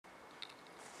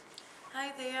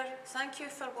Hi there, thank you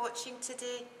for watching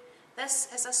today. This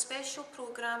is a special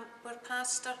programme where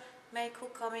Pastor Michael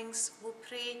Cummins will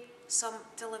pray some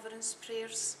deliverance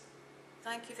prayers.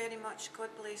 Thank you very much. God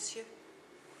bless you.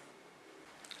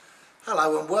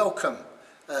 Hello and welcome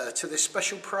to this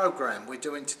special programme we're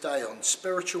doing today on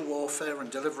spiritual warfare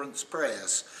and deliverance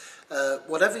prayers.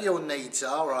 Whatever your needs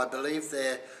are, I believe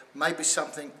there may be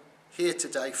something here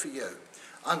today for you.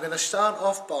 I'm going to start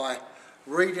off by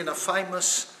reading a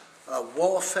famous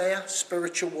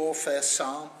spiritual warfare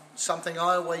psalm, something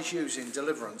I always use in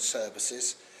deliverance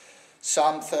services.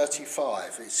 Psalm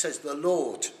 35. It says, "The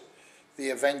Lord,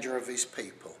 the avenger of his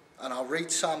people." And I'll read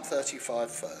Psalm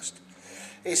 35 first.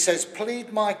 It says,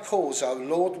 "Plead my cause, O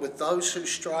Lord, with those who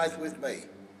strive with me.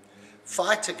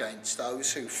 Fight against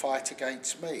those who fight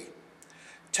against me.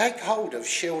 Take hold of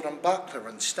shield and buckler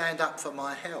and stand up for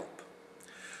my help.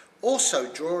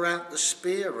 Also draw out the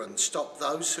spear and stop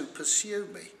those who pursue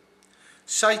me.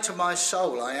 Say to my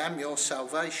soul, I am your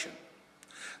salvation.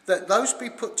 Let those be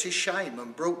put to shame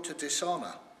and brought to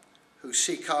dishonour who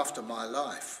seek after my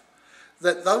life.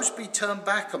 Let those be turned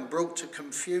back and brought to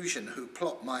confusion who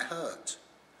plot my hurt.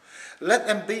 Let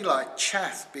them be like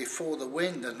chaff before the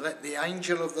wind, and let the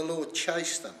angel of the Lord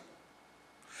chase them.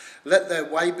 Let their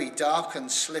way be dark and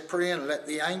slippery, and let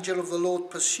the angel of the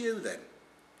Lord pursue them.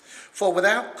 For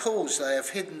without cause they have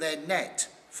hidden their net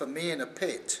for me in a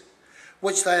pit,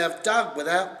 which they have dug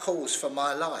without cause for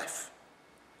my life.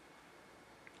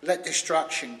 Let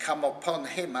destruction come upon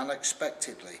him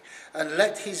unexpectedly, and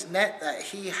let his net that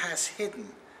he has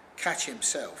hidden catch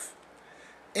himself.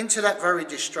 Into that very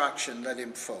destruction let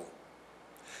him fall.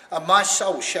 And my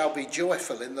soul shall be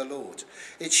joyful in the Lord.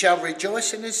 It shall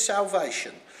rejoice in his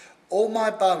salvation. All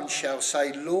my bones shall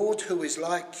say, Lord, who is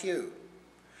like you?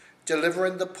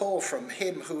 Delivering the poor from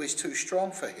him who is too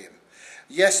strong for him.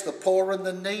 Yes, the poor and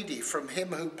the needy from him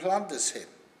who plunders him.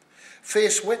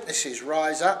 Fierce witnesses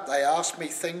rise up. They ask me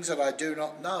things that I do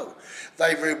not know.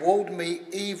 They reward me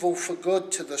evil for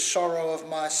good to the sorrow of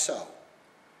my soul.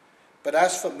 But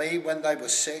as for me, when they were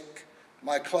sick,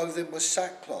 my clothing was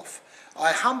sackcloth.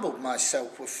 I humbled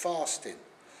myself with fasting,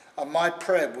 and my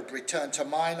prayer would return to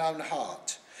mine own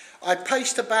heart. I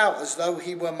paced about as though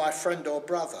he were my friend or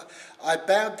brother. I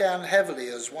bowed down heavily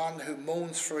as one who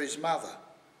mourns for his mother.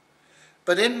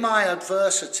 But in my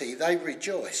adversity they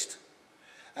rejoiced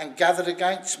and gathered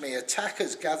against me.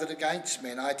 Attackers gathered against me,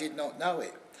 and I did not know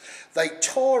it. They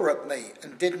tore at me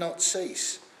and did not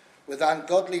cease. With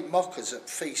ungodly mockers at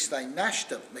feast they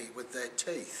gnashed at me with their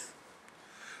teeth.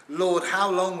 Lord, how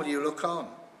long will you look on?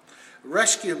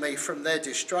 Rescue me from their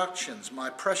destructions, my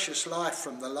precious life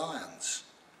from the lions.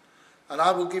 And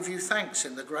I will give you thanks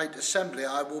in the great assembly.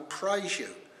 I will praise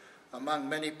you among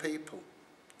many people.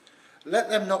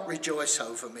 Let them not rejoice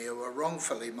over me who are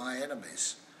wrongfully my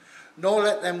enemies, nor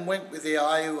let them wink with the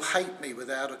eye who hate me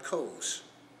without a cause.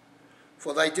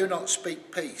 For they do not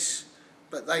speak peace,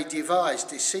 but they devise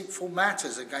deceitful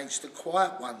matters against the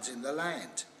quiet ones in the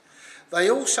land. They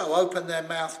also opened their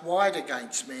mouth wide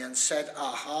against me and said,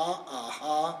 Aha,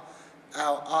 aha,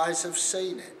 our eyes have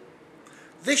seen it.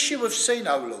 This you have seen,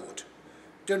 O Lord.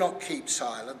 Do not keep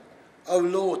silent. O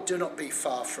Lord, do not be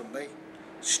far from me.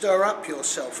 Stir up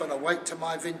yourself and awake to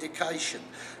my vindication,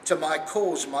 to my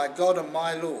cause, my God and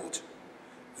my Lord.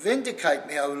 Vindicate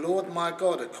me, O Lord my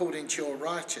God, according to your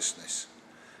righteousness,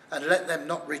 and let them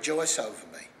not rejoice over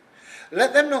me.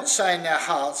 Let them not say in their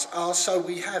hearts, so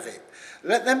we have it.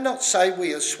 Let them not say we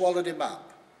have swallowed him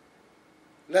up.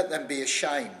 Let them be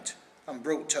ashamed and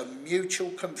brought to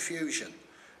mutual confusion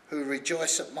who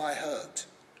rejoice at my hurt.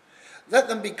 Let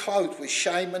them be clothed with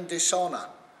shame and dishonour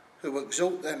who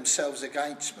exalt themselves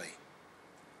against me.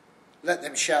 Let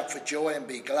them shout for joy and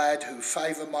be glad who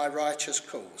favour my righteous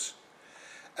cause.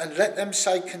 And let them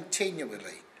say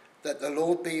continually that the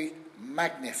Lord be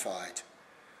magnified,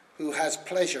 who has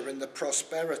pleasure in the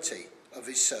prosperity of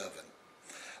his servant.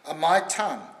 And my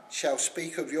tongue shall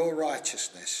speak of your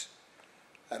righteousness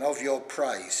and of your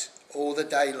praise all the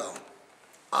day long.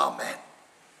 Amen.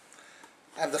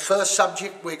 And the first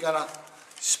subject we're going to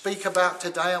speak about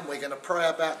today and we're going to pray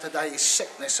about today is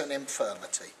sickness and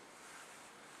infirmity.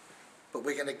 But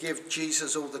we're going to give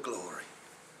Jesus all the glory.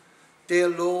 Dear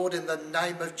Lord, in the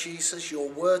name of Jesus, your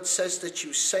word says that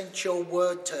you sent your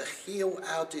word to heal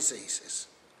our diseases.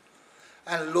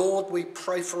 And Lord, we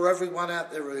pray for everyone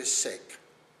out there who is sick.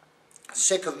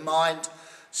 Sick of mind,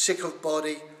 sick of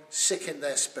body, sick in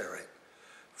their spirit.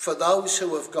 For those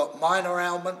who have got minor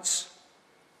ailments,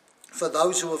 for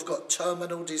those who have got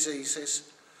terminal diseases,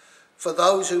 for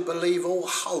those who believe all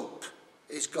hope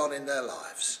is gone in their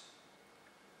lives.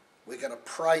 We're going to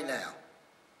pray now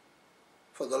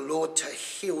for the Lord to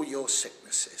heal your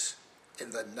sicknesses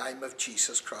in the name of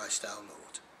Jesus Christ our Lord.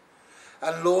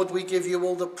 And Lord, we give you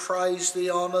all the praise, the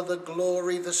honour, the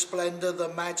glory, the splendour, the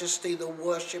majesty, the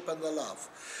worship and the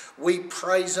love. We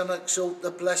praise and exalt the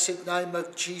blessed name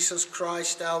of Jesus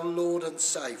Christ our Lord and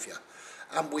Saviour.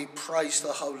 And we praise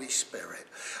the Holy Spirit.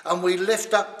 And we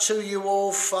lift up to you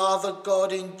all, Father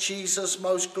God, in Jesus'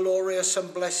 most glorious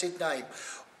and blessed name,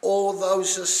 all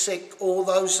those that are sick, all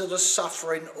those that are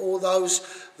suffering, all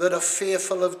those that are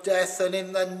fearful of death. And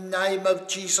in the name of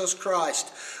Jesus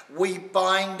Christ, we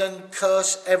bind and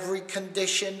curse every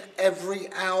condition, every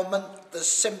ailment, the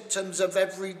symptoms of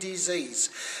every disease,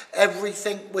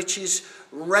 everything which is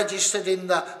registered in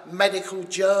the medical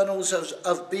journals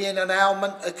of being an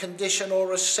ailment, a condition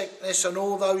or a sickness, and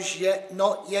all those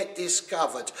not yet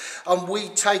discovered. And we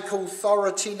take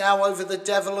authority now over the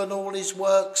devil and all his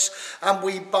works, and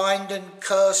we bind and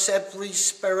curse every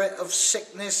spirit of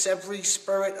sickness, every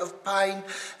spirit of pain,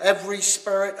 every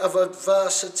spirit of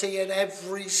adversity, and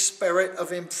every spirit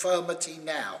of infirmity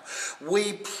now.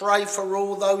 We pray for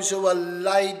all those who are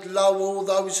laid low, all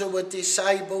those who are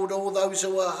disabled, all those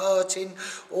who are hurting,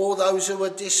 all those who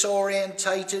are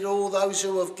disorientated, all those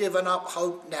who have given up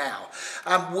hope now.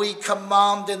 And we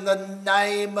command in the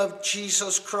name of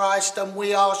Jesus Christ, and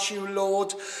we ask you,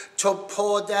 Lord, to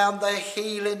pour down the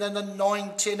healing and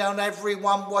anointing on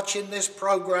everyone watching this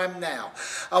program now.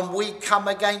 And we come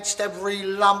against every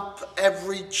lump,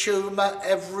 every tumour,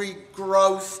 every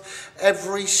growth,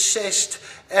 every cyst,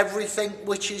 everything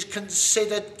which is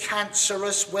considered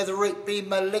cancerous, whether it be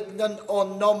malignant or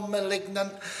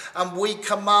non-malignant. And we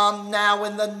command now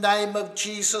in the name of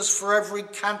Jesus for every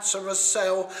cancerous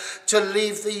cell to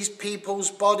leave these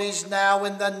people's bodies now.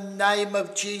 In the name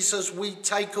of Jesus, we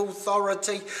take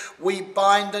authority. We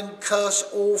bind and curse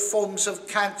all forms of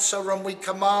cancer, and we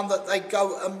command that they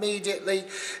go immediately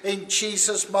in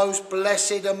Jesus' most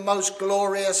blessed and most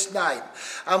glorious name.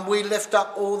 And we lift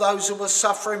up all those who are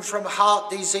suffering from heart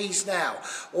disease now,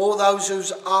 all those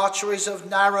whose arteries have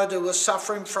narrowed, who are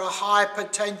suffering from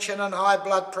hypertension and high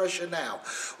blood pressure now,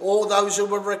 all those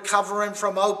who are recovering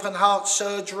from open heart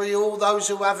surgery, all those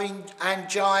who have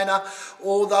angina,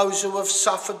 all those who have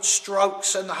suffered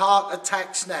strokes and heart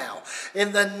attacks now.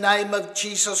 In the name of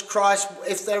Jesus Christ,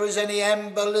 if there is any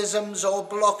embolisms or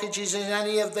blockages in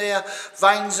any of their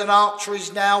veins and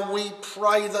arteries now, we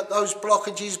pray that those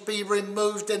blockages be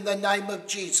removed in the name of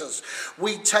Jesus.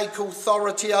 We take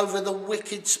authority over the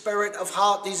wicked spirit of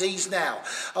heart disease now,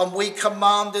 and we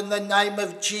command in the name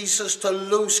of Jesus to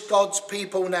loose God's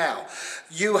people now.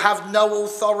 You have no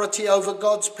authority over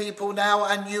God's people now,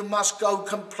 and you must go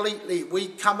completely. We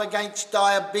come against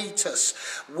diabetes,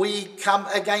 we come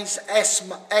against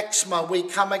eczema, we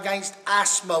come against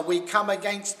asthma, we come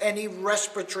against any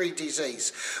respiratory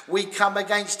disease, we come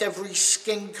against every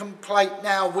skin complaint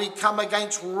now, we come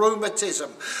against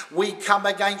rheumatism, we come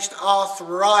against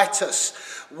arthritis,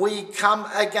 we come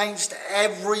against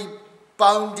every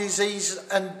bone disease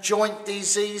and joint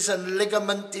disease and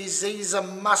ligament disease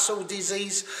and muscle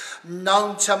disease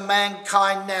known to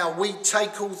mankind now. We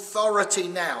take authority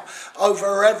now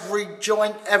over every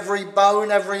joint, every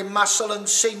bone, every muscle and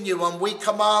sinew, and we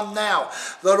command now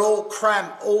that all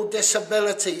cramp, all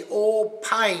disability, all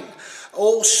pain,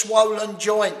 all swollen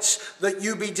joints, that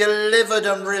you be delivered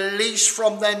and released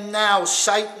from them now.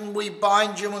 Satan, we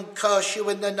bind you and curse you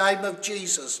in the name of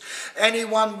Jesus.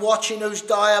 Anyone watching who's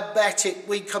diabetic,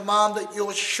 we command that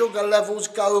your sugar levels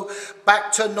go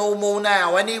back to normal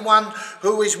now. Anyone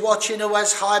who is watching who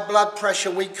has high blood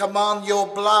pressure, we command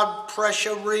your blood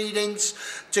pressure readings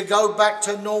to go back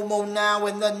to normal now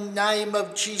in the name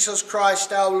of Jesus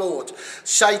Christ our Lord.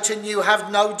 Satan, you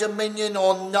have no dominion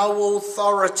or no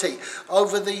authority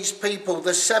over these people.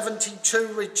 The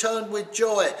 72 returned with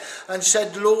joy and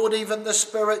said, Lord, even the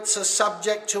spirits are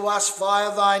subject to us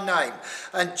via thy name.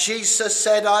 And Jesus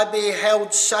said, I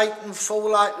beheld Satan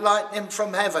fall like lightning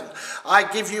from heaven. I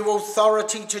give you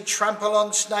authority to trample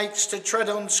on snakes, to tread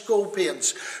on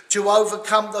scorpions, to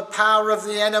overcome the power of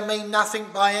the enemy. Nothing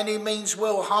by any means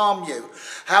will harm you.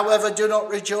 However, do not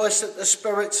rejoice that the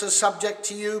spirits are subject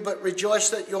to you, but rejoice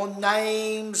that your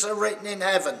names are written in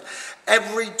heaven.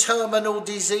 Every terminal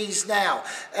disease now,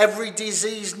 every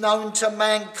disease known to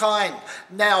mankind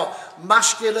now,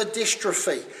 muscular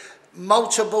dystrophy,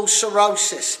 multiple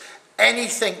sclerosis,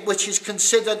 anything which is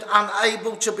considered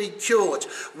unable to be cured,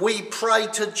 we pray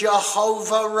to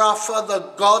Jehovah Rapha,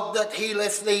 the God that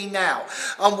healeth thee now.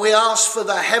 And we ask for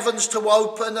the heavens to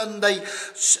open and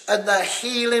the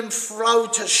healing flow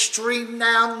to stream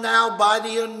down now by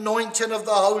the anointing of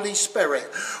the Holy Spirit.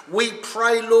 We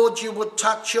pray, Lord, you would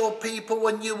touch your people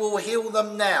and you will heal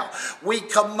them now. We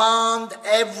command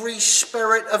every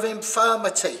spirit of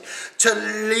infirmity to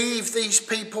leave these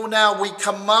people now. We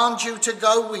command you to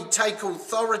go. We take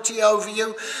authority over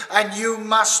you, and you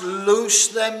must loose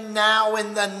them now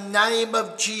in the name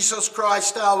of Jesus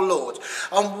Christ our Lord.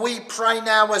 And we pray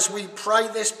now, as we pray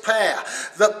this prayer,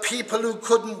 that people who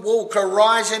couldn't walk are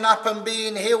rising up and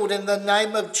being healed in the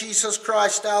name of Jesus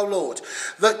Christ our Lord.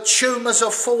 That tumours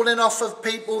are falling off of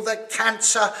people, that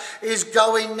cancer is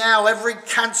going now. Every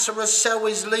cancerous cell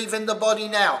is leaving the body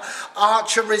now.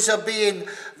 Arteries are being,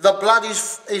 the blood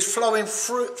is flowing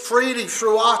freely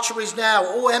through arteries now.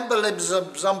 All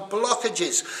embolisms and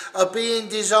blockages are being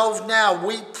dissolved now.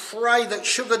 We pray that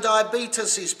sugar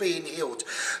diabetes is being healed,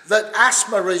 that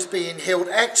asthma is being healed,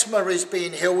 eczema is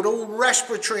being healed, all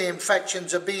respiratory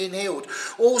infections are being healed,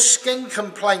 all skin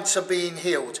complaints are being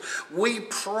healed. We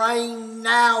pray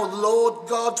now, Lord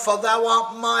God, for thou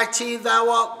art mighty, thou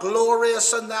art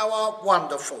glorious, and thou art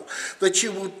wonderful, that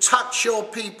you will touch your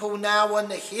people now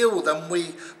and heal them, we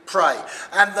pray.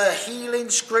 And the healing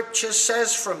scripture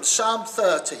says from Psalm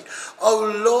 30,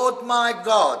 O Lord my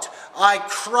God, I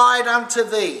cried unto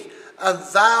thee, and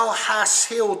thou hast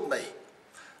healed me.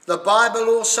 The Bible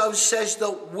also says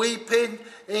that weeping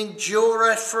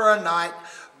endureth for a night,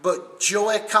 but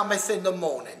joy cometh in the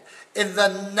morning. In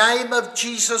the name of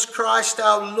Jesus Christ,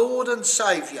 our Lord and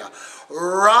Saviour,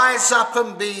 rise up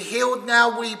and be healed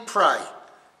now, we pray.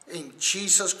 In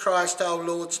Jesus Christ, our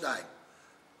Lord's name.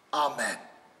 Amen.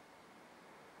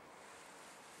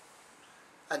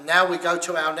 And now we go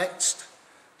to our next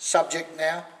subject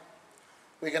now.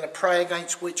 We're going to pray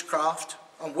against witchcraft.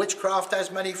 And witchcraft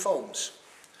has many forms.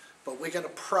 But we're going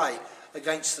to pray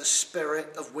against the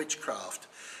spirit of witchcraft.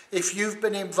 If you've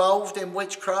been involved in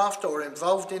witchcraft or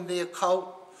involved in the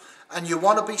occult, and you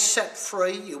want to be set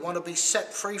free, you want to be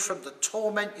set free from the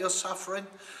torment you're suffering,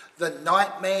 the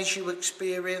nightmares you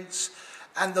experience,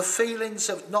 and the feelings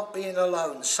of not being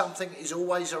alone, something is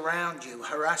always around you,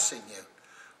 harassing you.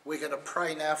 We're going to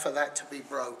pray now for that to be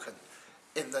broken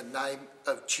in the name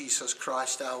of Jesus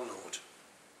Christ our Lord.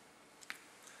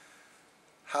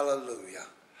 Hallelujah,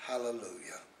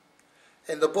 hallelujah.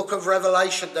 In the book of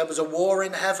Revelation, there was a war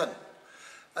in heaven,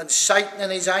 and Satan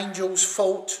and his angels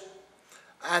fought,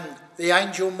 and the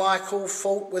angel Michael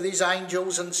fought with his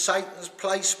angels, and Satan's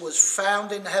place was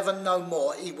found in heaven no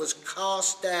more. He was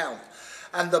cast down.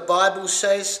 And the Bible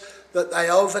says that they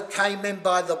overcame him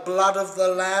by the blood of the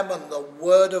Lamb and the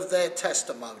word of their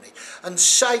testimony. And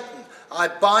Satan, I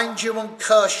bind you and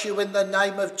curse you in the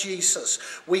name of Jesus.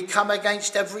 We come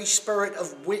against every spirit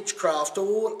of witchcraft,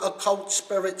 all occult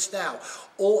spirits now,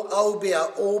 all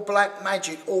obia, all black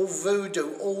magic, all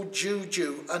voodoo, all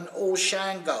juju, and all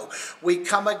shango. We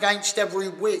come against every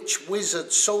witch,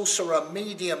 wizard, sorcerer,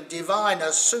 medium,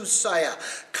 diviner, soothsayer,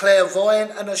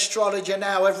 clairvoyant and astrologer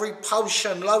now, every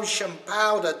potion, lotion,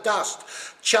 powder, dust,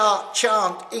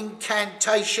 chant,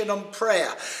 incantation and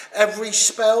prayer, every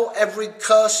spell, every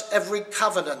curse, every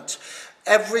covenant,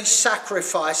 every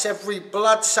sacrifice, every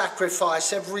blood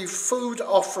sacrifice, every food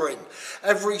offering,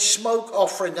 every smoke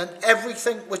offering, and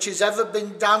everything which has ever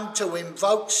been done to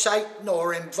invoke Satan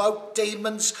or invoke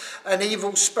demons and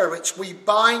evil spirits. We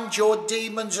bind your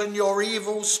demons and your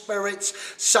evil spirits,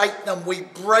 Satan, and we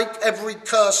break every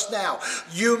curse now.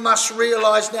 You must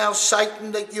realize now,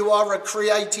 Satan, that you are a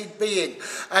created being,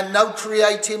 and no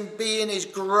creating being is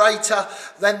greater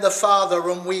than the Father,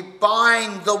 and we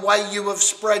bind the way you have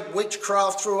spread witchcraft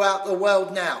throughout the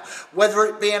world now, whether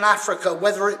it be in Africa,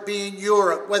 whether it be in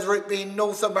Europe, whether it be in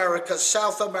North America,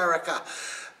 South America,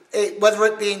 whether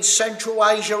it be in Central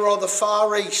Asia or the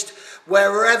Far East.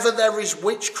 Wherever there is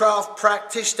witchcraft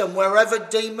practiced and wherever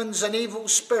demons and evil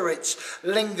spirits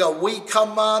linger, we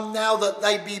command now that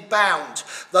they be bound.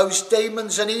 Those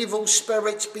demons and evil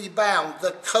spirits be bound.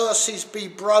 The curses be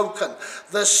broken.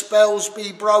 The spells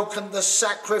be broken. The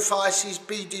sacrifices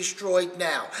be destroyed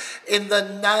now. In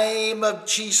the name of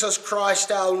Jesus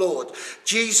Christ our Lord.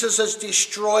 Jesus has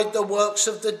destroyed the works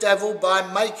of the devil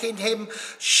by making him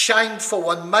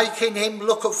shameful and making him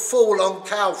look a fool on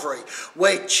Calvary,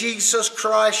 where Jesus Jesus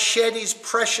Christ shed his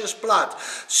precious blood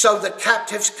so the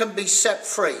captives can be set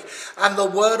free. And the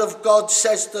word of God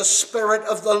says, the Spirit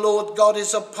of the Lord God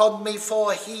is upon me,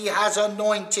 for he has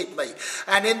anointed me.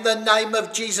 And in the name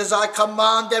of Jesus, I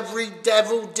command every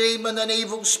devil, demon and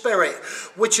evil spirit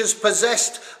which has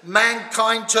possessed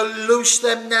mankind to loose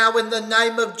them now in the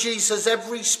name of Jesus.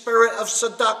 Every spirit of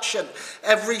seduction,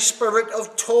 every spirit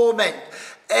of torment,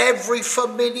 every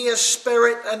familiar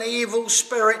spirit and evil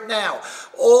spirit now.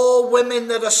 All women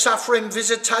that are suffering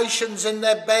visitations in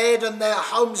their bed and their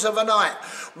homes of a night,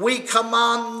 we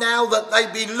command now that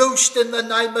they be loosed in the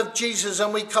name of Jesus.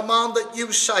 And we command that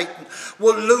you, Satan,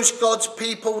 will loose God's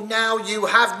people now. You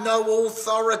have no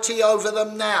authority over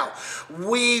them now.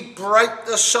 We break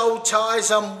the soul ties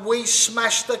and we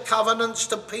smash the covenants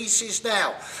to pieces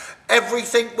now.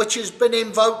 Everything which has been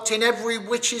invoked in every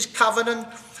witch's covenant,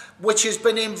 which has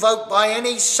been invoked by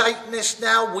any Satanist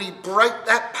now, we break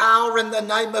that power in the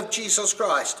name of Jesus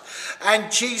Christ.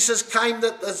 And Jesus came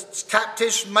that the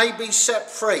captives may be set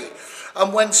free.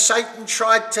 And when Satan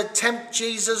tried to tempt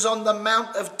Jesus on the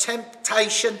Mount of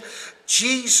Temptation,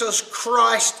 Jesus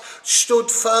Christ stood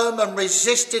firm and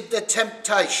resisted the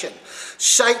temptation.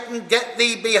 Satan, get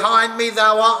thee behind me,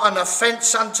 thou art an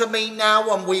offence unto me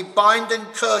now. And we bind and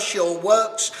curse your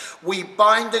works. We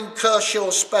bind and curse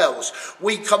your spells.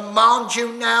 We command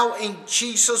you now in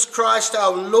Jesus Christ,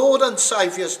 our Lord and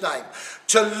Saviour's name,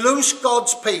 to loose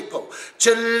God's people,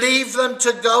 to leave them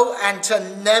to go and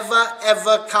to never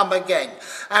ever come again.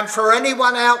 And for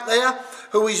anyone out there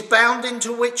who is bound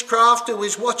into witchcraft, who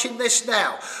is watching this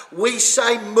now, we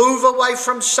say move away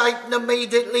from Satan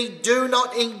immediately. Do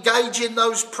not engage in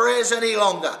those prayers any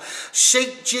longer.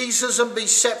 Seek Jesus and be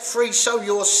set free so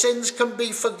your sins can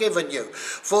be forgiven you.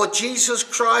 For Jesus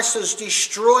Christ has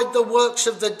destroyed the works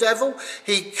of the devil.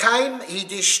 He came, he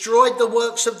destroyed the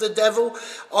works of the devil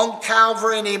on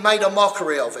Calvary, and he made a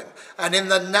mockery of him. And in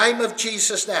the name of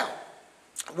Jesus now,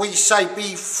 we say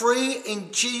be free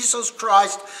in Jesus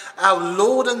Christ, our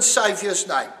Lord and Saviour's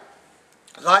name.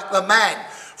 Like the man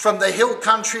from the hill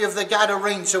country of the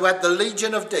Gadarenes who had the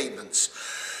legion of demons,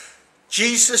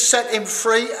 Jesus set him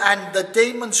free, and the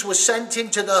demons were sent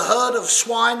into the herd of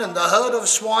swine, and the herd of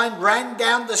swine ran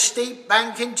down the steep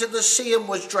bank into the sea and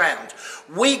was drowned.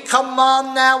 We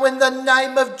command now in the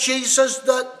name of Jesus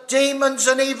that demons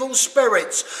and evil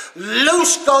spirits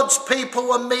loose God's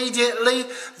people immediately.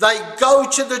 They go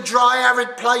to the dry,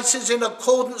 arid places in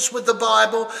accordance with the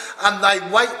Bible, and they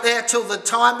wait there till the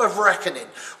time of reckoning,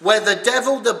 where the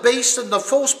devil, the beast and the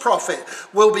false prophet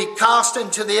will be cast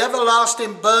into the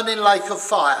everlasting burning lake of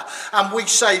fire. And we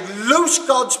say loose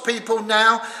God's people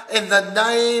now in the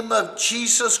name of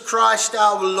Jesus Christ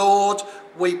our Lord,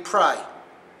 we pray.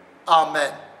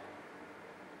 Amen.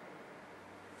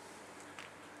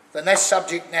 The next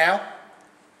subject now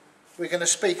we're going to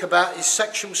speak about is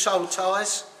sexual soul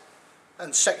ties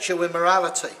and sexual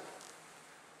immorality.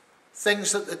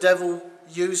 Things that the devil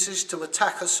uses to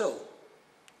attack us all.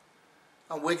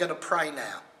 And we're going to pray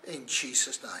now in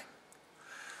Jesus' name.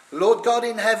 Lord God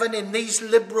in heaven, in these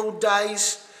liberal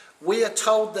days, we are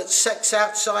told that sex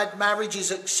outside marriage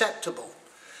is acceptable.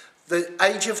 The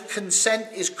age of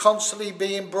consent is constantly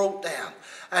being brought down.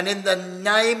 And in the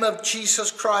name of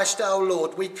Jesus Christ our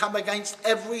Lord, we come against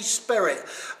every spirit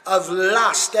of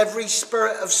lust, every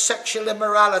spirit of sexual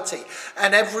immorality,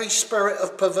 and every spirit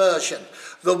of perversion.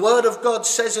 The word of God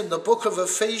says in the book of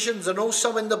Ephesians and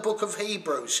also in the book of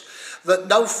Hebrews that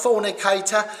no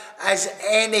fornicator has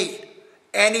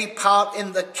any part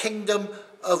in the kingdom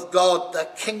of God, the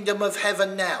kingdom of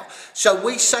heaven now. So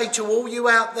we say to all you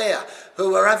out there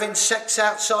who are having sex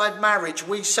outside marriage,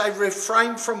 we say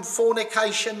refrain from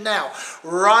fornication now.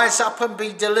 Rise up and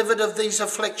be delivered of these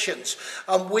afflictions.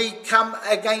 And we come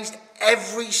against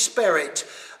every spirit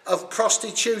of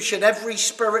prostitution, every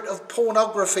spirit of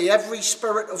pornography, every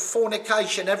spirit of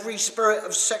fornication, every spirit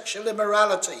of sexual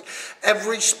immorality,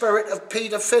 every spirit of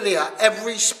paedophilia,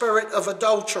 every spirit of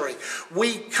adultery.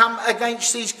 We come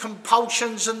against these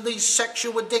compulsions and these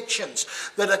sexual addictions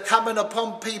that are coming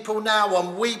upon people now,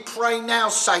 and we pray now,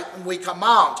 Satan, we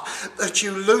command that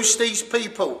you loose these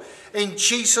people in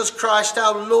Jesus Christ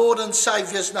our Lord and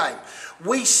Saviour's name.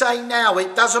 We say now,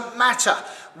 it doesn't matter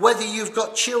whether you've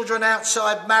got children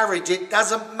outside marriage. It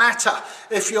doesn't matter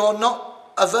if you're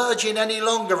not a virgin any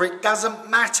longer. It doesn't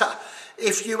matter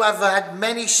If you have had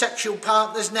many sexual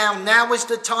partners now is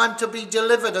the time to be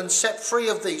delivered and set free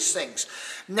of these things.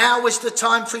 Now is the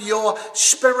time for your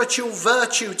spiritual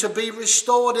virtue to be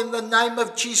restored in the name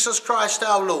of Jesus Christ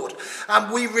our Lord.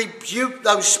 And we rebuke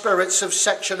those spirits of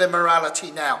sexual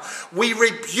immorality now. We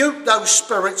rebuke those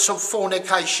spirits of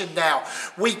fornication now.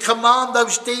 We command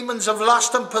those demons of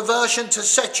lust and perversion to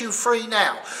set you free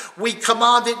now. We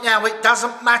command it now. It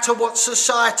doesn't matter what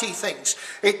society thinks.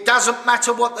 It doesn't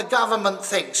matter what the government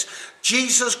thinks.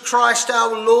 Jesus Christ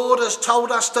our Lord has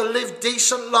told us to live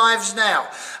decent lives now.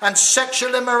 And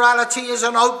sexual immorality is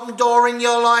an open door in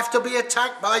your life to be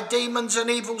attacked by demons and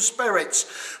evil spirits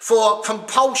for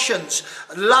compulsions,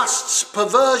 lusts,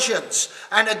 perversions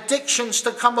and addictions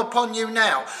to come upon you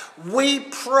now. We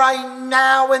pray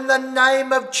now in the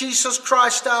name of Jesus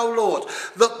Christ our Lord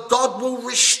that God will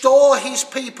restore his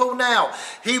people now.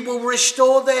 He will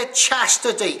restore their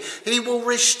chastity. He will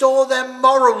restore their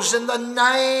morals in the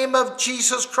name of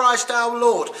Jesus Christ our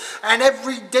Lord. And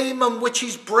every demon which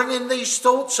is bringing these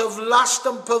thoughts of lust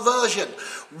and perversion,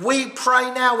 we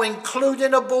pray now,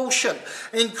 including abortion,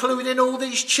 including all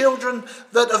these children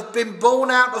that have been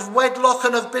born out of wedlock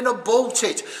and have been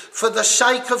aborted for the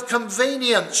sake of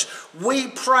convenience. We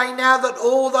pray now that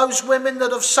all those women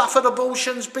that have suffered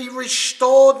abortions be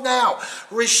restored now,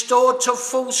 restored to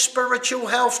full spiritual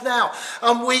health now.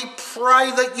 And we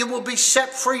pray that you will be set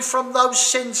free from those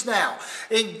sins now.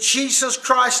 In Jesus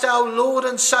Christ our Lord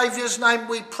and Saviour's name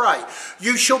we pray.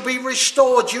 You shall be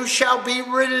restored. You shall be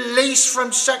released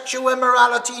from sexual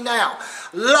immorality now.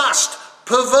 Lust,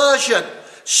 perversion,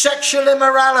 sexual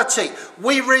immorality.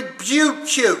 We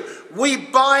rebuke you. We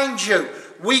bind you.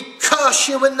 We curse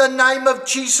you in the name of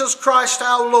Jesus Christ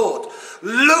our Lord.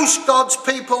 Loose God's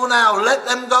people now. Let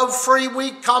them go free, we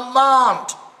command.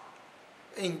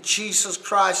 In Jesus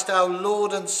Christ our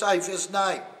Lord and Saviour's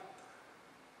name.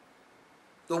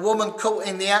 The woman caught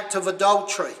in the act of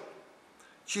adultery,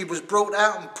 she was brought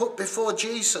out and put before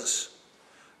Jesus.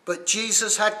 But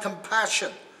Jesus had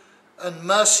compassion and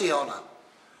mercy on her.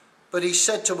 But he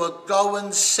said to her, go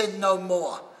and sin no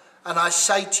more. And I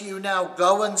say to you now,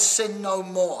 go and sin no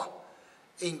more.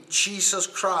 In Jesus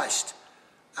Christ,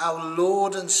 our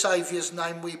Lord and Saviour's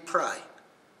name we pray.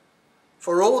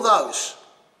 For all those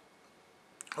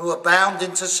who are bound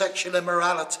into sexual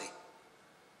immorality,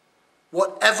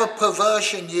 whatever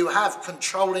perversion you have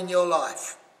controlling your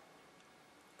life,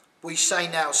 we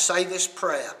say now, say this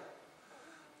prayer.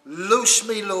 Loose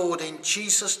me, Lord, in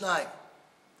Jesus' name,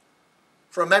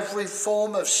 from every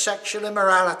form of sexual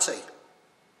immorality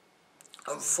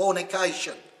and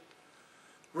fornication.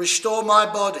 Restore my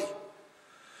body.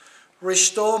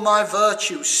 Restore my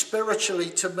virtue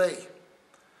spiritually to me.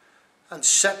 And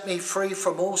set me free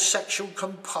from all sexual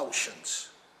compulsions.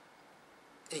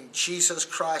 In Jesus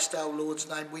Christ our Lord's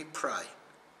name we pray.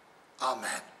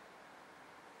 Amen.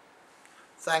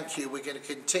 Thank you. We're going to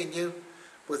continue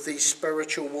with these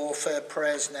spiritual warfare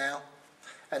prayers now.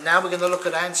 And now we're going to look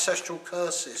at ancestral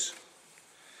curses.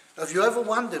 Have you ever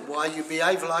wondered why you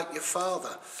behave like your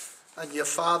father and your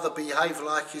father behaved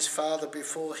like his father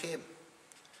before him?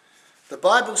 The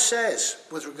Bible says,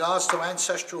 with regards to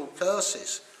ancestral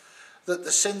curses, that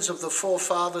the sins of the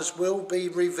forefathers will be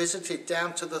revisited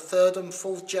down to the third and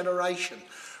fourth generation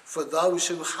for those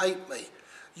who hate me.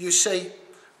 You see,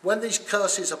 when these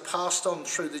curses are passed on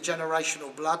through the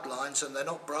generational bloodlines and they're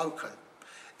not broken,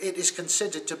 it is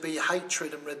considered to be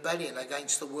hatred and rebellion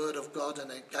against the word of God and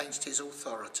against his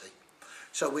authority.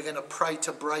 So we're going to pray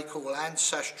to break all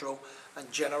ancestral and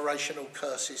generational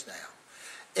curses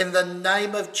now. In the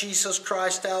name of Jesus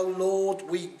Christ our Lord,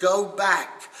 we go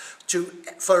back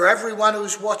for everyone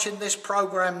who's watching this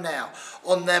program now,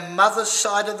 on their mother's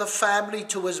side of the family,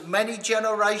 to as many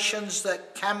generations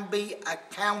that can be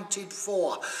accounted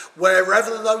for.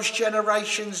 Wherever those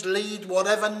generations lead,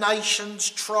 whatever nations,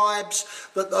 tribes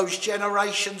that those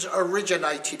generations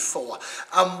originated for.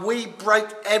 And we break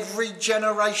every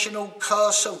generational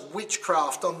curse of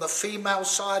witchcraft on the female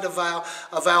side of our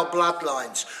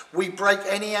bloodlines. We break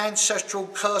any ancestral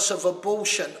curse of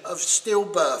abortion, of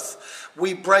stillbirth.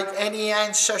 We break any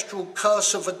ancestral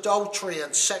curse of adultery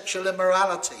and sexual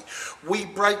immorality. We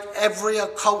break every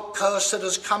occult curse that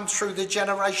has come through the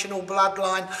generational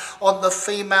bloodline on the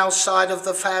female side of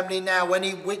the family now.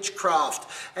 Any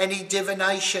witchcraft, any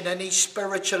divination, any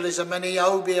spiritualism, any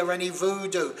obia, any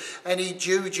voodoo, any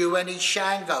juju, any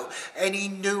shango, any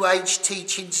new age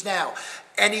teachings now.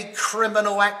 Any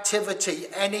criminal activity,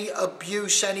 any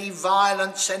abuse, any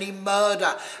violence, any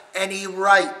murder, any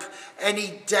rape,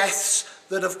 any deaths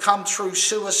that have come through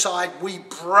suicide. We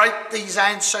break these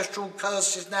ancestral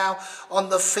curses now on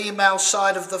the female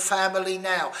side of the family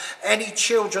now. Any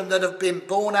children that have been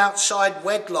born outside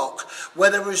wedlock, where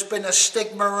there has been a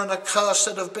stigma and a curse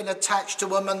that have been attached to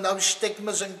them, and those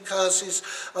stigmas and curses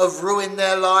have ruined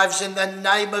their lives, in the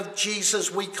name of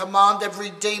Jesus, we command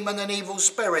every demon and evil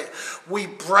spirit, we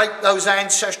break those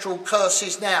ancestral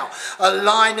curses now. A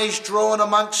line is drawn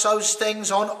amongst those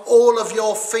things on all of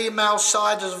your female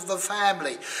side of the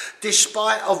family,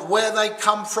 despite of where they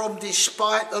come from,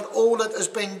 despite of all that has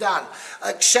been done.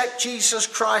 Accept Jesus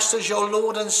Christ as your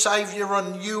Lord and Saviour,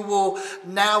 and you will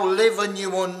now live, and you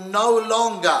will no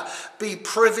longer be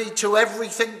privy to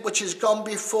everything which has gone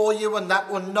before you, and that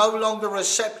will no longer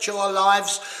accept your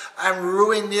lives and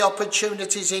ruin the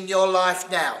opportunities in your life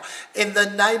now. In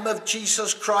the name of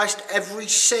Jesus Christ, every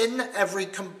sin, every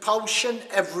compulsion,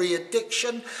 every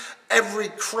addiction, every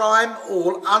crime,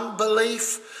 all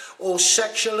unbelief, all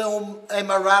sexual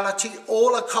immorality,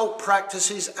 all occult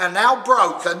practices are now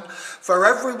broken for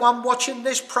everyone watching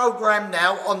this program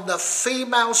now on the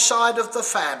female side of the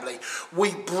family.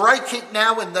 We break it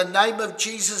now in the name of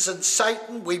Jesus, and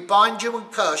Satan, we bind you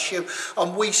and curse you,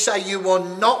 and we say you will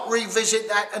not revisit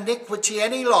that iniquity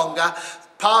any longer.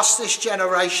 Past this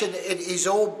generation, it is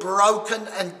all broken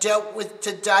and dealt with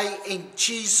today in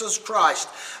Jesus Christ,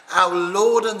 our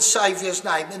Lord and Saviour's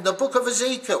name. In the book of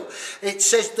Ezekiel, it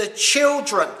says the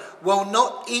children will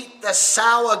not eat the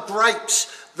sour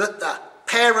grapes that the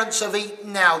parents have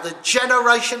eaten now. The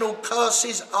generational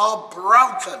curses are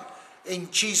broken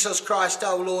in Jesus Christ,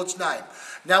 our Lord's name.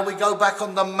 Now we go back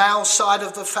on the male side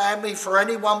of the family. For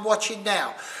anyone watching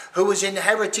now who has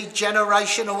inherited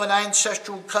generational and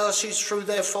ancestral curses through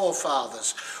their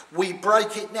forefathers, we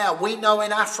break it now. We know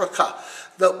in Africa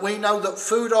that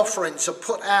food offerings are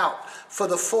put out for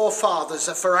the forefathers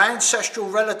and for ancestral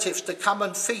relatives to come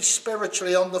and feast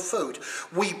spiritually on the food.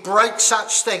 We break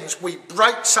such things. We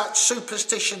break such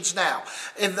superstitions now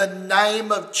in the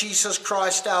name of Jesus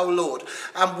Christ our Lord.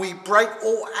 And we break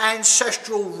all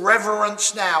ancestral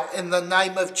reverence now in the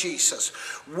name of Jesus.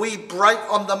 We break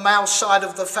on the male side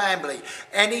of the family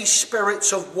any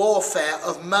spirits of warfare,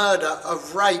 of murder,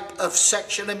 of rape, of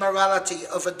sexual immorality,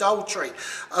 of adultery,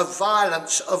 of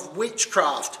violence, of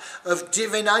witchcraft, of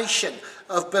divination,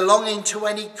 of belonging to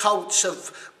any cults,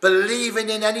 of believing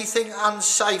in anything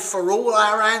unsafe, for all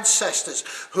our ancestors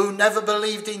who never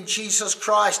believed in Jesus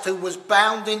Christ, who was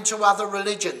bound into other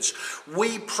religions.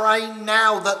 We pray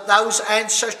now that those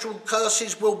ancestral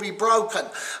curses will be broken.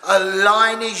 A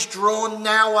line is drawn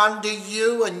now under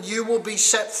you, and you will be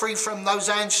set free from those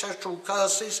ancestral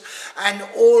curses, and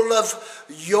all of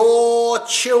your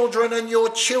children and your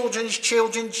children's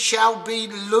children shall be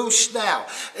loosed now.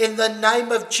 In the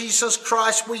name of Jesus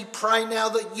Christ, we pray now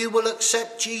that you will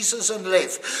accept Jesus and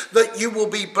live, that you will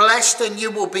be blessed and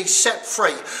you will be set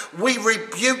free. We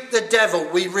rebuke the devil.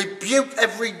 We rebuke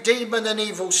every demon and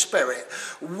evil spirit.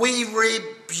 We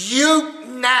rebuke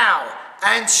now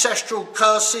ancestral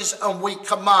curses, and we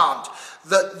command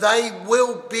that they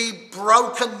will be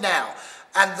broken now,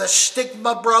 and the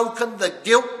stigma broken, the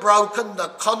guilt broken, the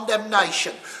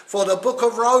condemnation. For the book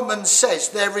of Romans says,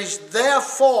 there is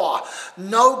therefore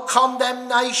no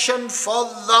condemnation for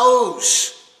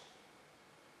those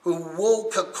who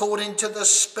walk according to the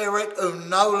Spirit, who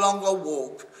no longer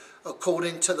walk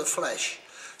according to the flesh.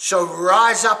 So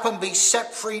rise up and be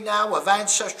set free now of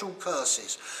ancestral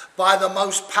curses by the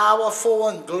most powerful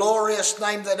and glorious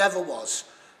name that ever was,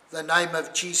 the name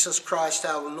of Jesus Christ,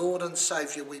 our Lord and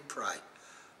Saviour, we pray.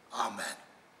 Amen.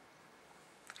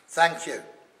 Thank you.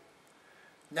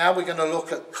 Now we're going to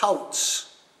look at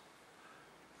cults,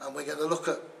 and we're going to look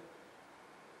at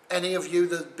any of you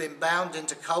that have been bound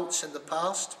into cults in the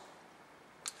past,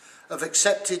 have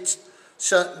accepted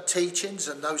certain teachings,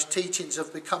 and those teachings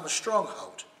have become a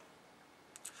stronghold.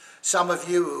 Some of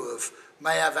you who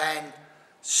may have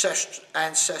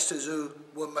ancestors who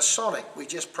were Masonic. We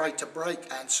just pray to break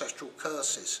ancestral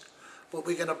curses, but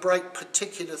we're going to break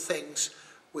particular things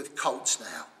with cults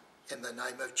now in the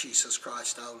name of Jesus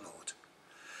Christ our Lord.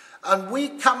 And we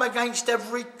come against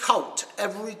every cult,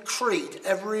 every creed,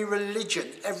 every religion,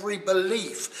 every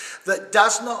belief that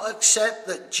does not accept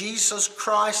that Jesus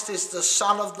Christ is the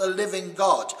Son of the living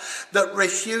God, that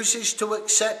refuses to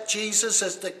accept Jesus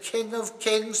as the King of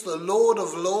Kings, the Lord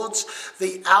of Lords,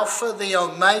 the Alpha, the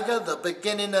Omega, the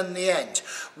beginning and the end.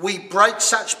 We break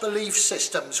such belief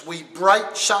systems. We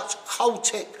break such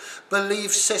cultic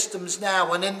belief systems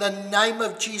now. And in the name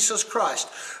of Jesus Christ,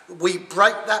 we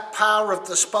break that power of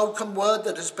the spoken word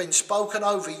that has been spoken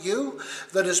over you,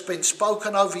 that has been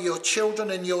spoken over your children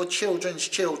and your children's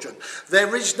children.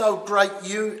 There is no great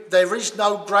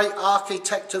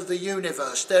architect of the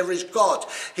universe. There is God.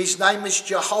 His name is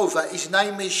Jehovah. His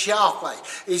name is Yahweh.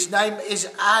 His name is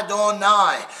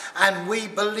Adonai. And we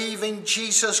believe in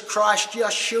Jesus Christ,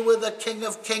 Yeshua, the King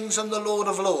of Kings and the Lord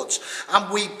of Lords. And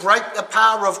we break the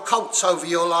power of cults over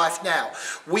your life now.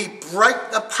 We break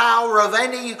the power of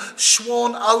any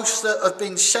sworn oaths that have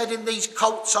been said in these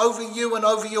cults over you and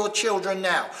over your children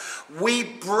now. We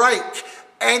break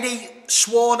any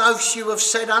sworn oaths you have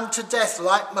said unto death,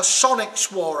 like Masonic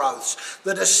swore oaths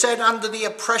that are said under the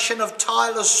oppression of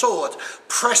Tyler's sword,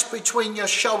 pressed between your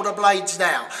shoulder blades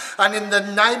now. And in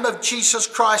the name of Jesus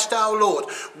Christ our Lord,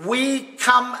 we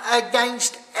come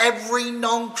against every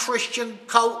non-Christian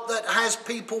cult that has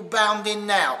people bound in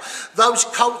now. Those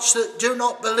cults that do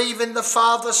not believe in the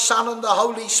Father, Son and the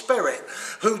Holy Spirit,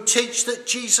 who teach that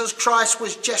Jesus Christ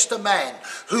was just a man,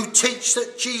 who teach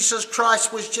that Jesus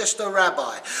Christ was just a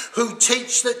rabbi, who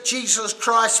teach that Jesus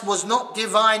Christ was not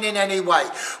divine in any way.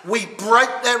 We break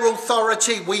their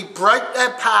authority, we break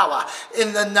their power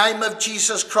in the name of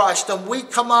Jesus Christ, and we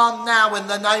command now in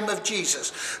the name of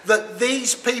Jesus that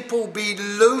these people be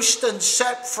loosed and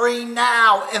set free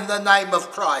now in the name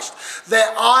of Christ.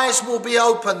 Their eyes will be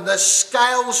opened, the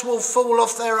scales will fall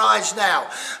off their eyes now,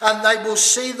 and they will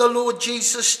see the Lord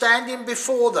Jesus standing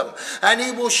before them, and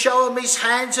he will show them his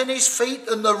hands and his feet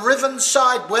and the riven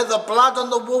side where the blood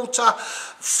and the water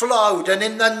flowed. And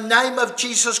in the name of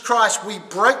Jesus Christ, we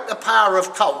break the power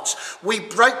of cults. We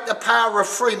break the power of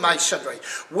Freemasonry.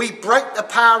 We break the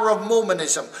power of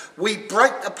Mormonism. We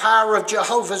break the power of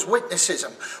Jehovah's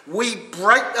Witnessism. We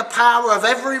break the power of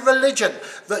every religion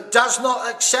that does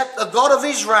not accept the God of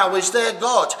Israel as their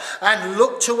God and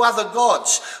look to other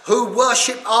gods, who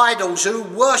worship idols, who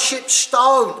worship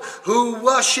stone, who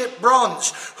worship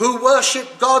bronze, who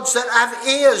worship gods that have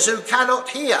ears who cannot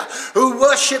hear, who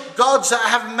worship gods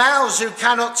that have mouths who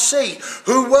cannot see,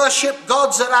 who worship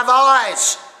gods that have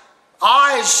eyes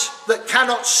that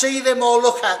cannot see them or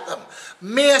look at them.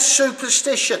 Mere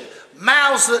superstition,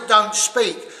 mouths that don't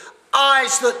speak,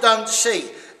 eyes that don't see,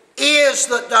 ears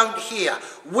that don't hear.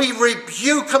 We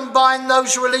rebuke and bind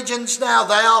those religions now.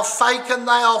 They are fake and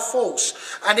they are false.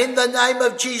 And in the name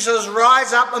of Jesus,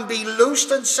 rise up and be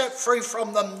loosed and set free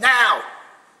from them now.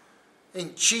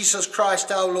 In Jesus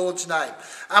Christ our Lord's name.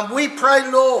 And we pray,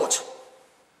 Lord,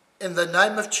 in the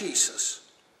name of Jesus,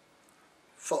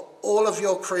 for all of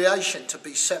your creation to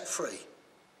be set free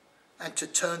and to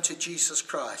turn to Jesus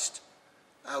Christ,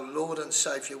 our Lord and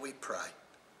Saviour, we pray.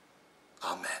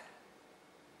 Amen.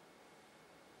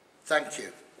 Thank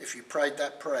you if you prayed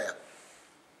that prayer.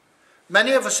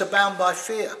 Many of us are bound by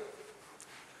fear.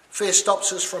 Fear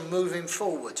stops us from moving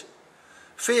forward.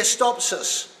 Fear stops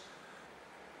us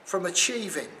from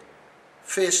achieving.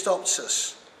 Fear stops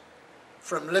us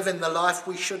from living the life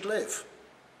we should live.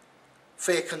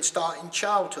 Fear can start in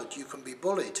childhood. You can be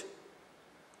bullied.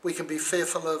 We can be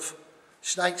fearful of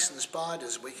snakes and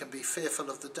spiders. We can be fearful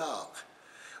of the dark.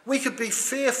 We could be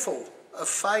fearful of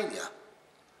failure.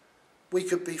 We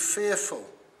could be fearful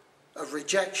of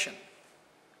rejection.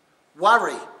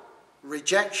 Worry,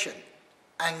 rejection,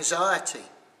 anxiety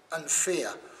and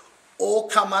fear all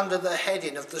come under the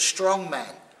heading of the strong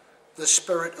man, the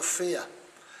spirit of fear.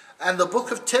 And the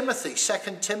book of Timothy,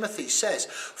 2 Timothy says,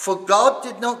 for God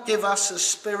did not give us a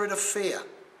spirit of fear,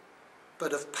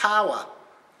 but of power,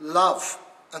 love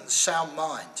and sound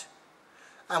mind.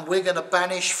 And we're going to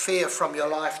banish fear from your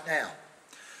life now.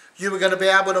 You are going to be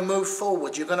able to move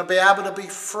forward. You're going to be able to be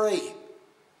free.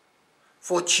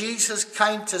 For Jesus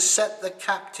came to set the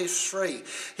captives free.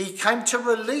 He came to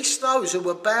release those who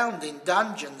were bound in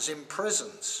dungeons, in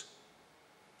prisons.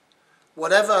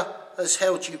 Whatever has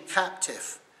held you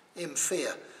captive in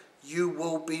fear, you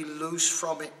will be loose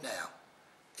from it now.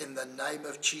 In the name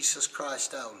of Jesus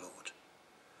Christ our Lord.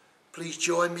 Please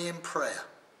join me in prayer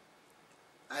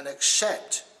and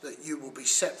accept that you will be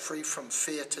set free from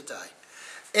fear today.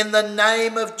 In the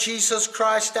name of Jesus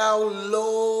Christ our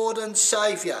Lord and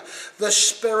Saviour, the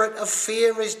spirit of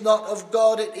fear is not of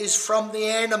God, it is from the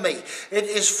enemy, it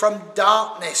is from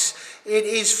darkness, it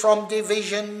is from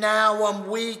division now, and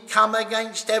we come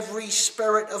against every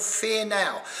spirit of fear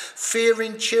now. Fear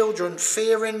in children,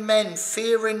 fear in men,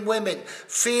 fear in women,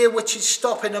 fear which is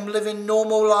stopping them living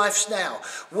normal lives now.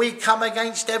 We come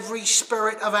against every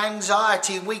spirit of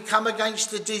anxiety, we come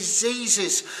against the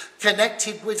diseases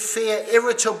connected with fear,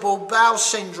 irritability, irritable bowel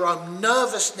syndrome,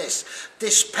 nervousness,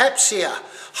 dyspepsia,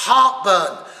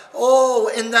 heartburn. Oh,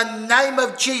 in the name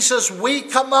of Jesus, we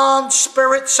command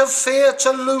spirits of fear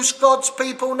to loose God's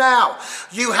people now.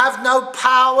 You have no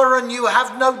power and you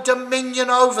have no dominion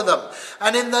over them.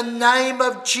 And in the name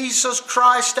of Jesus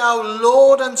Christ, our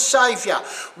Lord and Saviour,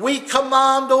 we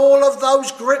command all of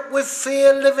those gripped with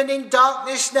fear, living in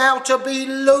darkness now, to be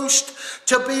loosed,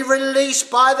 to be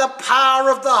released by the power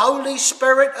of the Holy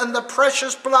Spirit and the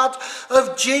precious blood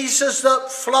of Jesus that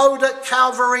flowed at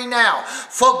Calvary now.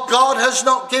 For God has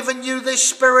not given you this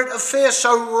spirit of fear,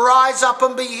 so rise up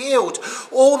and be healed.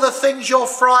 All the things you're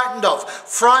frightened of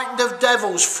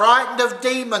devils, frightened of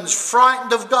demons,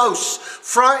 frightened of ghosts,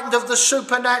 frightened of the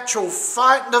supernatural,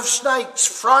 frightened of snakes,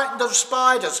 frightened of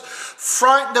spiders,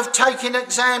 frightened of taking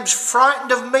exams,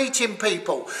 frightened of meeting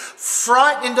people,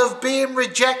 frightened of being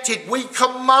rejected. We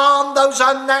command those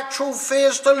unnatural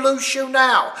fears to loose you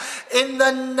now. In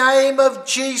the name of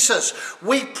Jesus,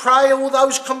 we pray all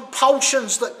those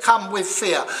compulsions that come with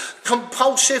fear,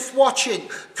 compulsive watching,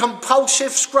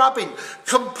 compulsive scrubbing,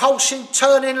 compulsive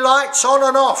turning lights on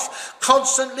and off,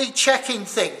 constantly checking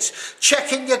things,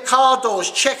 checking your car doors,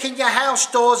 checking your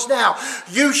house doors now.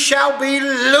 You shall be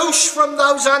loosed from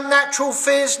those unnatural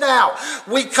fears now.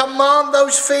 We command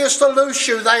those fears to loose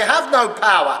you. They have no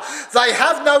power. They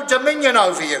have no dominion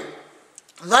over you.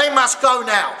 They must go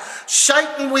now.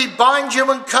 Satan, we bind you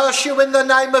and curse you in the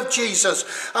name of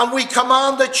Jesus. And we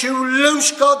command that you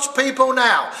loose God's people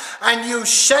now. And you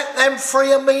set them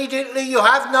free immediately. You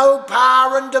have no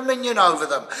power and dominion over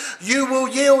them. You will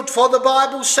yield, for the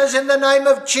Bible says in the name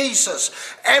of Jesus,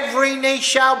 every knee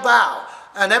shall bow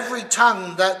and every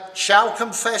tongue that shall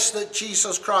confess that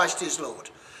Jesus Christ is Lord.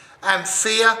 And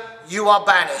fear, you are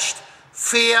banished.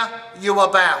 Fear, you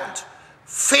are bound.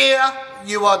 Fear,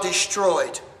 you are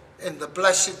destroyed. In the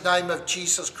blessed name of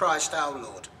Jesus Christ our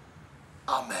Lord.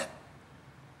 Amen.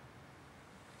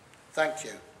 Thank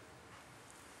you.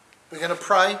 We're going to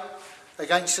pray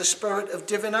against the spirit of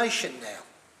divination now.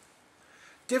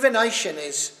 Divination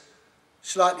is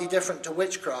slightly different to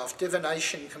witchcraft.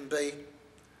 Divination can be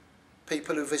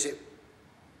people who visit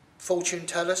fortune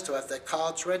tellers to have their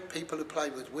cards read, people who play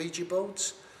with Ouija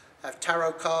boards, have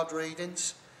tarot card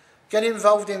readings, get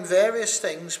involved in various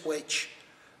things which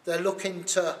they're looking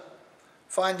to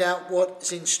find out what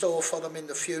is in store for them in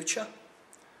the future.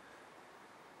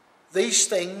 These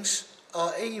things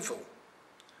are evil.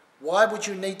 Why would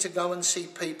you need to go and see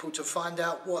people to find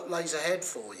out what lays ahead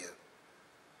for you?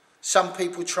 Some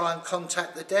people try and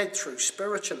contact the dead through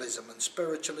spiritualism and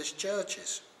spiritualist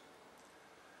churches.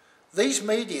 These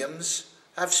mediums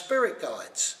have spirit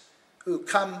guides who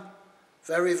come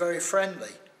very, very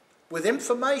friendly with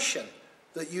information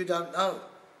that you don't know.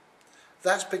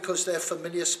 That's because they're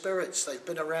familiar spirits. They've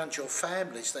been around your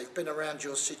families. They've been around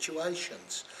your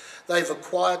situations. They've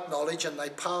acquired knowledge and they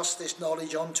pass this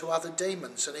knowledge on to other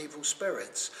demons and evil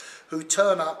spirits who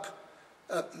turn up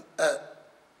at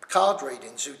card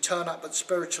readings, who turn up at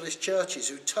spiritualist churches,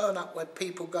 who turn up where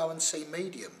people go and see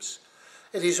mediums.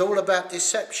 It is all about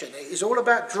deception. It is all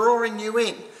about drawing you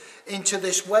into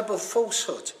this web of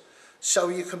falsehood, so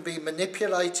you can be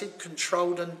manipulated,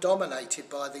 controlled and dominated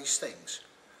by these things.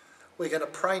 We're going to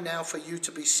pray now for you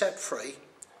to be set free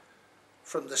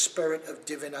from the spirit of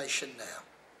divination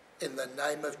now. In the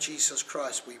name of Jesus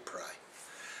Christ we pray.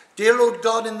 Dear Lord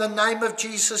God, in the name of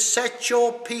Jesus, set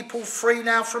your people free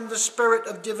now from the spirit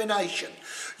of divination.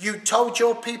 You told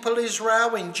your people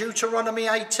Israel in Deuteronomy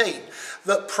 18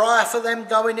 that prior for them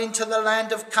going into the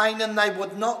land of Canaan, they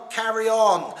would not carry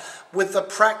on with the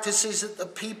practices that the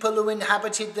people who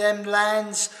inhabited them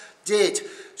lands did.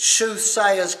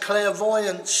 Soothsayers,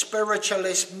 clairvoyants,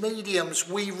 spiritualists, mediums,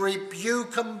 we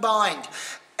rebuke and bind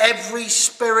every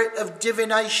spirit of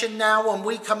divination now, and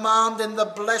we command in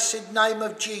the blessed name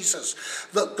of Jesus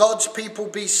that God's people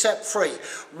be set free.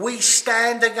 We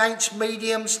stand against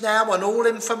mediums now and all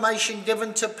information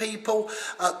given to people,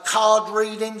 card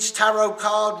readings, tarot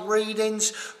card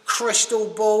readings, crystal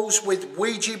balls with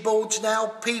Ouija boards now,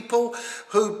 people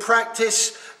who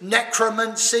practice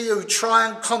necromancy, who try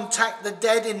and contact the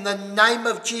dead. In the name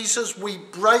of Jesus, we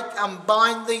break and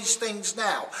bind these things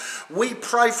now. We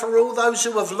pray for all those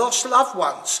who have lost loved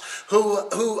ones,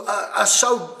 who are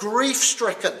so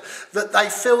grief-stricken that they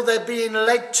feel they're being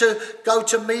led to go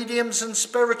to mediums and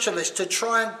spiritualists to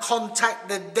try and contact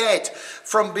the dead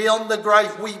from beyond the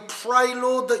grave. We pray,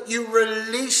 Lord, that you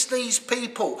release these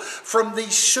people from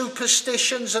these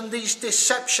superstitions and these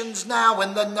deceptions now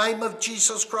in the name of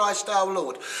Jesus Christ our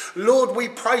Lord. Lord, we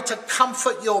pray to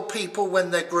comfort your people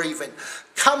when they're grieving.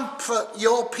 Comfort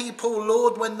your people,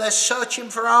 Lord, when they're searching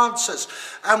for answers.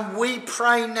 And we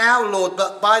pray now, Lord,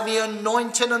 that by the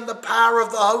anointing and the power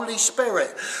of the Holy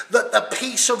Spirit, that the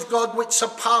peace of God which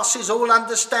surpasses all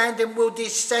understanding will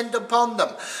descend upon them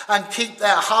and keep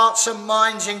their hearts and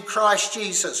minds in Christ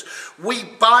Jesus. We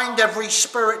bind every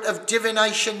spirit of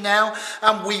divination now,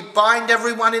 and we bind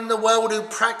everyone in the world who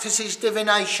practices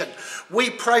divination. We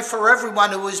pray for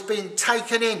everyone who has been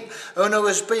taken in and who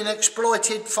has been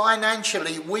exploited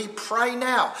financially. We pray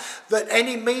now that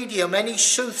any medium, any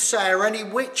soothsayer, any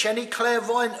witch, any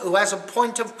clairvoyant who has a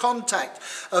point of contact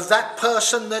of that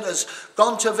person that has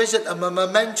gone to visit them, a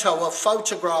memento, a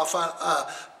photograph,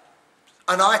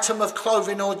 an item of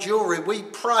clothing or jewellery, we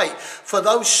pray for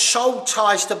those soul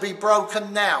ties to be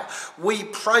broken now. We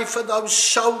pray for those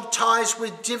soul ties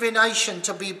with divination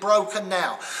to be broken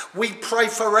now. We pray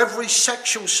for every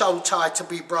sexual soul tie to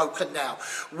be broken now.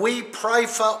 We pray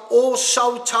for all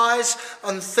soul ties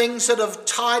and things that have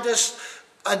tied us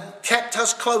and kept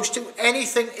us close to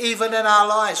anything even in our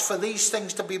lives, for these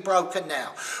things to be broken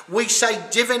now. We say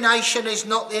divination is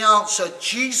not the answer.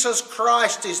 Jesus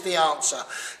Christ is the answer.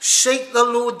 Seek the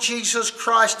Lord Jesus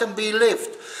Christ and be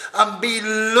lived. And be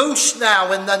loose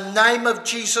now in the name of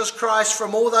Jesus Christ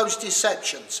from all those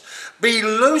deceptions. Be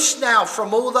loose now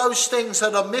from all those things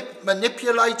that are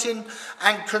manipulating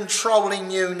and controlling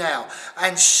you now.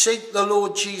 And seek the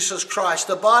Lord Jesus Christ.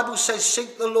 The Bible says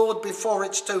seek the Lord before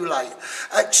it's too late.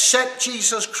 Accept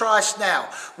Jesus Christ now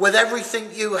with everything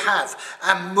you have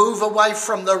and move away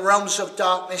from the realms of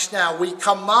darkness now. We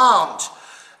command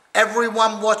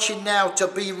everyone watching now to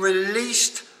be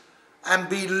released and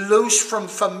be loose from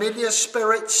familiar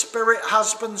spirits, spirit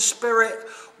husbands, spirit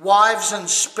wives and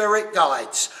spirit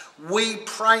guides. We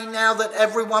pray now that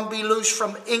everyone be loose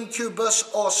from incubus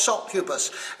or succubus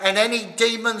and any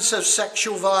demons of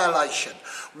sexual violation.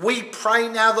 We pray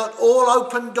now that all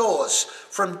open doors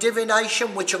from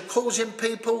divination which are causing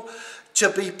people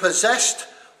to be possessed,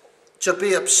 to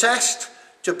be obsessed,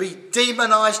 to be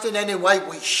demonized in any way,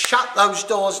 we shut those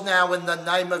doors now in the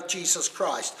name of Jesus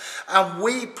Christ. And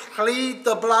we plead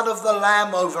the blood of the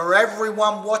Lamb over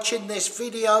everyone watching this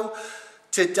video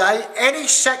today. Any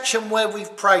section where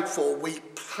we've prayed for, we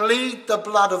plead the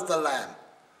blood of the Lamb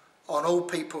on all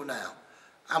people now.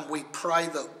 And we pray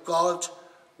that God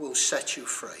will set you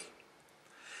free.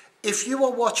 If you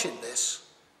are watching this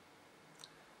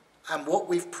and what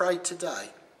we've prayed today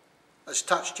has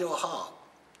touched your heart,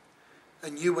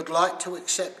 and you would like to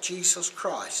accept Jesus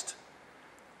Christ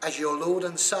as your Lord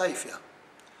and Saviour,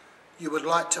 you would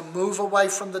like to move away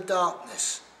from the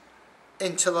darkness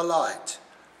into the light,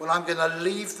 well, I'm going to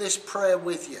leave this prayer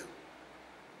with you.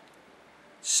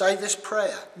 Say this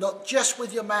prayer, not just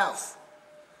with your mouth,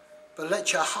 but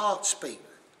let your heart speak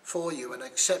for you and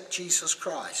accept Jesus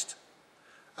Christ.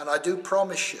 And I do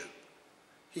promise you,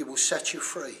 he will set you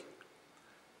free.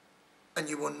 And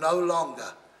you will no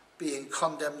longer be in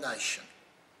condemnation,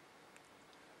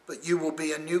 but you will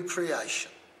be a new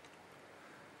creation.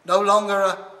 No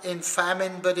longer in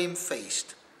famine, but in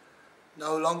feast.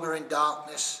 No longer in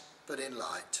darkness, but in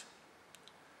light.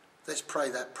 Let's pray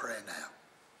that prayer now.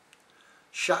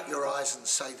 Shut your eyes and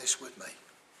say this with me.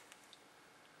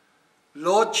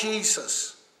 Lord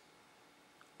Jesus,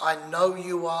 I know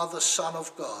you are the Son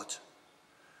of God.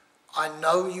 I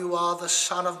know you are the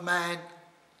Son of Man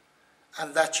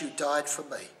and that you died for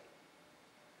me.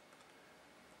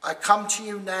 I come to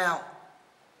you now,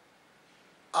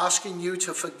 asking you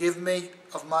to forgive me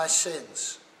of my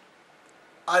sins.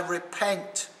 I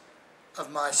repent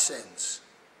of my sins.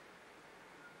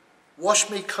 Wash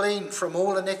me clean from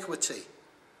all iniquity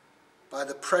by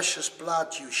the precious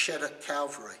blood you shed at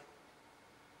Calvary.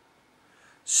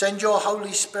 Send your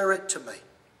Holy Spirit to me.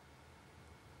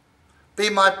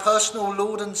 Be my personal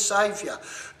Lord and Saviour.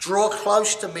 Draw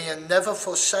close to me and never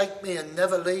forsake me and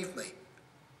never leave me.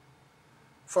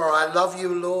 For I love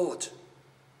you, Lord,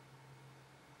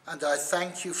 and I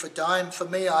thank you for dying for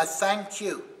me. I thank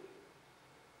you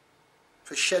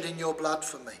for shedding your blood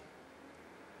for me.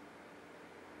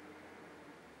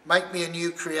 Make me a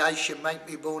new creation, make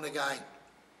me born again.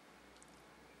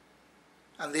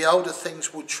 And the older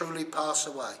things will truly pass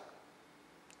away,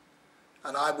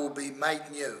 and I will be made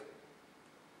new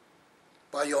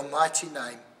by your mighty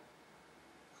name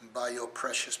and by your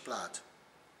precious blood.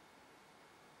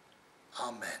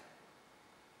 Amen.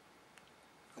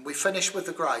 And we finish with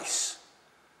the grace.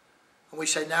 And we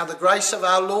say, now the grace of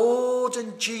our Lord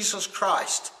and Jesus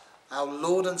Christ, our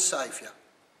Lord and Saviour,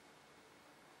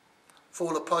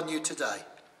 fall upon you today.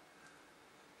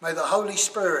 May the Holy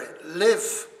Spirit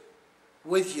live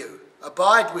with you,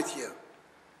 abide with you,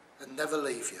 and never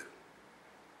leave you.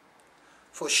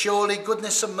 For surely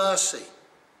goodness and mercy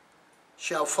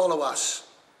shall follow us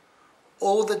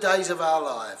all the days of our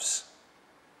lives,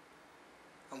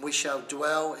 and we shall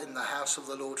dwell in the house of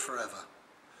the Lord forever.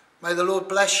 May the Lord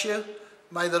bless you,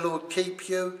 may the Lord keep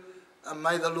you, and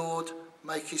may the Lord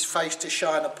make his face to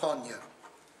shine upon you.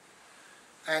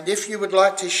 And if you would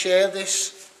like to share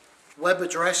this web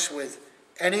address with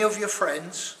any of your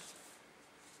friends,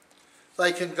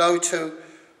 they can go to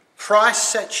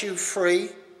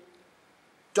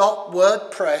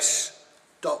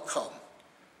ChristSetsYouFree.wordpress.com.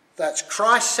 That's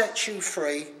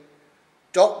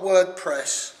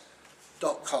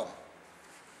ChristSetsYouFree.wordpress.com.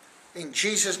 In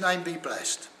Jesus' name be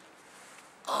blessed.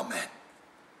 Amen.